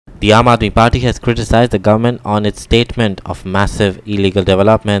The Aam Aadmi Party has criticized the government on its statement of massive illegal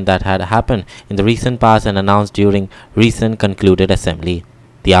development that had happened in the recent past and announced during recent concluded assembly.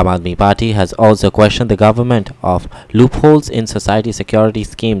 The Aam Aadmi Party has also questioned the government of loopholes in society security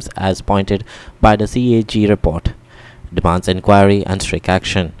schemes as pointed by the CAG report, demands inquiry and strict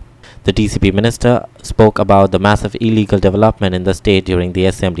action. The DCP minister spoke about the massive illegal development in the state during the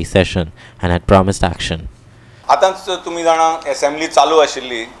assembly session and had promised action. आताच तुम्ही जाणा assembly चालू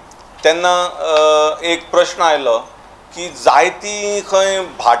आशिल्ली तेन्ना एक प्रश्न आयलो की जायती खंय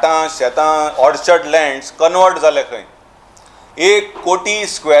भाटां शेतां ऑर्चर्ड लँड्स कन्वर्ट जाले खंय 1 कोटी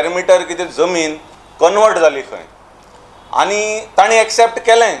स्क्वेअर मिटर कितें जमीन कन्वर्ट जाली खंय आनी तांणी एक्सेप्ट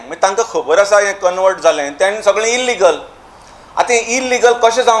केलें मागीर तांकां खबर आसा हें कन्वर्ट जालें तें सगळें इल्लीगल. आतां इल्लीगल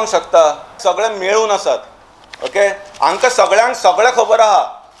कशें जावंक शकता सगळें मेळून आसात ओके हांकां सगळ्यांक सगळें खबर आहा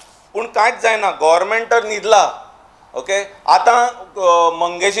पूण कांयच जायना गव्हर्मेंटान न्हिदला ओके. आतां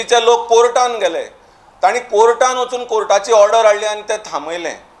मंगेशीचे लोक कोर्टान गेले तांणी कोर्टान वचून कोर्टाची ऑर्डर हाडली आनी तें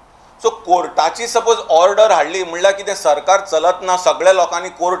थांबयलें. सो कोर्टाची सपोज ऑर्डर हाडली म्हणल्यार कितें सरकार चलत ना सगळ्या लोकांनी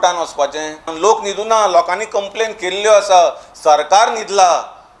कोर्टान वचपाचें. लोक न्हिदूना लोकांनी कंप्लेन केल्ल्यो आसा सरकार न्हिदला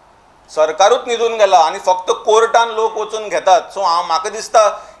सरकारूच न्हिदून गेला आनी फक्त कोर्टान लोक वचून घेतात. सो म्हाका दिसता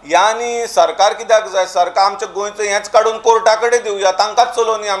ह्यांनी सरकार कित्याक जाय सरकार आमच्या गोंयचो हेंच काडून कोर्टा कडेन दिवया तांकांच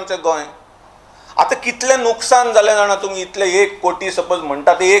चलोवनी आमचें गोंय. आतां कितलें नुकसान जालें जाणा तुमी इतले 1 कोटी सपोज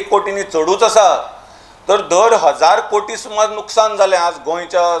म्हणटा ते 1 कोटीनी चडूच आसा तर दर 1000 कोटी सुमार नुकसान जालें आज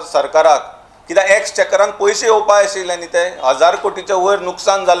गोंयच्या सरकाराक कित्याक एक्सचेकरान पयशे येवपाक आशिल्ले न्ही ते 1000 कोटीच्या वयर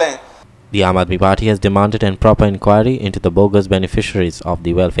नुकसान जालें. The Aam Aadmi Party has demanded a proper inquiry into the bogus beneficiaries of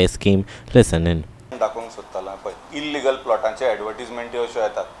the welfare scheme. Listen in. दाखोवंक सोदतालो पळय इल्लीगल प्लॉटांचे एडवर्टिजमेंटी अश्यो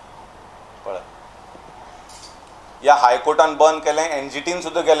येतात पळय. ह्या हायकोर्टान बंद केलें एनजीटीन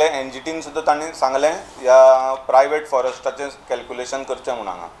सुद्दां गेलें एनजीटीन सुद्दां तांणी सांगलें ह्या प्रायवेट फॉरेस्टाचें कॅल्क्युलेशन करचें म्हूण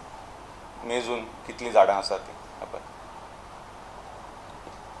हांगा मेजून कितलीं झाडां आसात ती पळय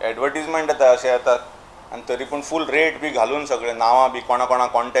एडवर्टिजमेंट येता अशें येतात आनी तरी पूण फूल रेट बी घालून सगळे नांवां बी कोणा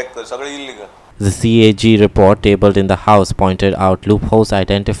कॉन्टॅक्ट कर सगळें illegal. The CAG report tabled in the House pointed out loopholes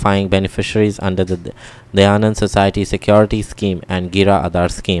identifying beneficiaries under the Dayanand Society Security Scheme and Gira Aadhar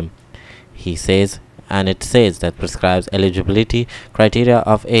Scheme. He says, and it says that prescribes eligibility criteria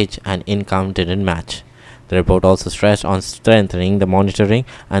of age and income didn't match. The report also stressed on strengthening the monitoring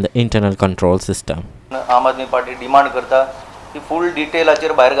and the internal control system. आम आदमी party demand करता की फूल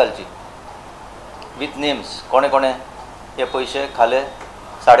डिटेलाचेर भायर घालची with names कोणे कोणे हे पैसे खाले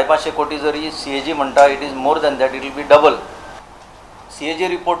 550 कोटी जरी CAG म्हणटा it is more than that it will be double. CAG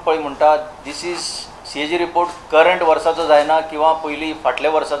report पळय म्हणटा दिस इज CAG रिपोर्ट करंट वर्साचो जायना किंवा पयलीं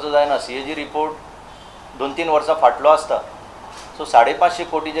फाटल्या वर्साचो जायना. CAG रिपोर्ट 2-3 वर्सां फाटलो आसता. सो 550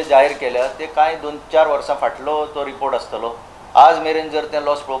 कोटी जे जाहीर केल्या ते कांय 2-4 वर्सां फाटलो तो रिपोर्ट आसतलो. आज मेरेन जर ते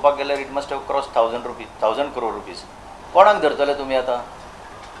लॉस पळोवपाक गेल्यार it must have cross 1000 crore rupees. कोणाक धरतले तुमी आतां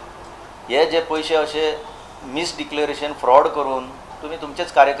हे जे पयशे अशे मिस डिक्लेरेशन फ्रॉड करून तुमी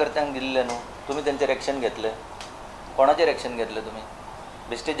तुमचेच कार्यकर्त्यांक दिल्ले न्हू तुमी तेंचेर एक्शन घेतले कोणाचेर एक्शन घेतले तुमी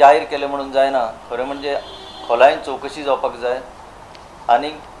बेश्टे जाहीर केले म्हणून जायना. खरें म्हणजे खोलायेन चवकशी जावपाक जाय आनी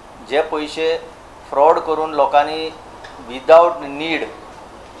जे पयशे फ्रॉड करून लोकांनी विदाउट नीड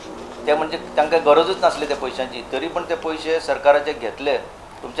ते म्हणजे तांकां गरजूच नासली त्या पयशांची तरी पण ते पयशे सरकाराचे घेतले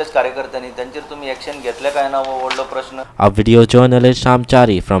तुमचेच कार्यकर्त्यांनी त्यांचेर तुम्ही एक्शन घेतले काय ना हो व्हडलो प्रश्न. A video journalist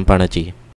Shamchari from Panaji.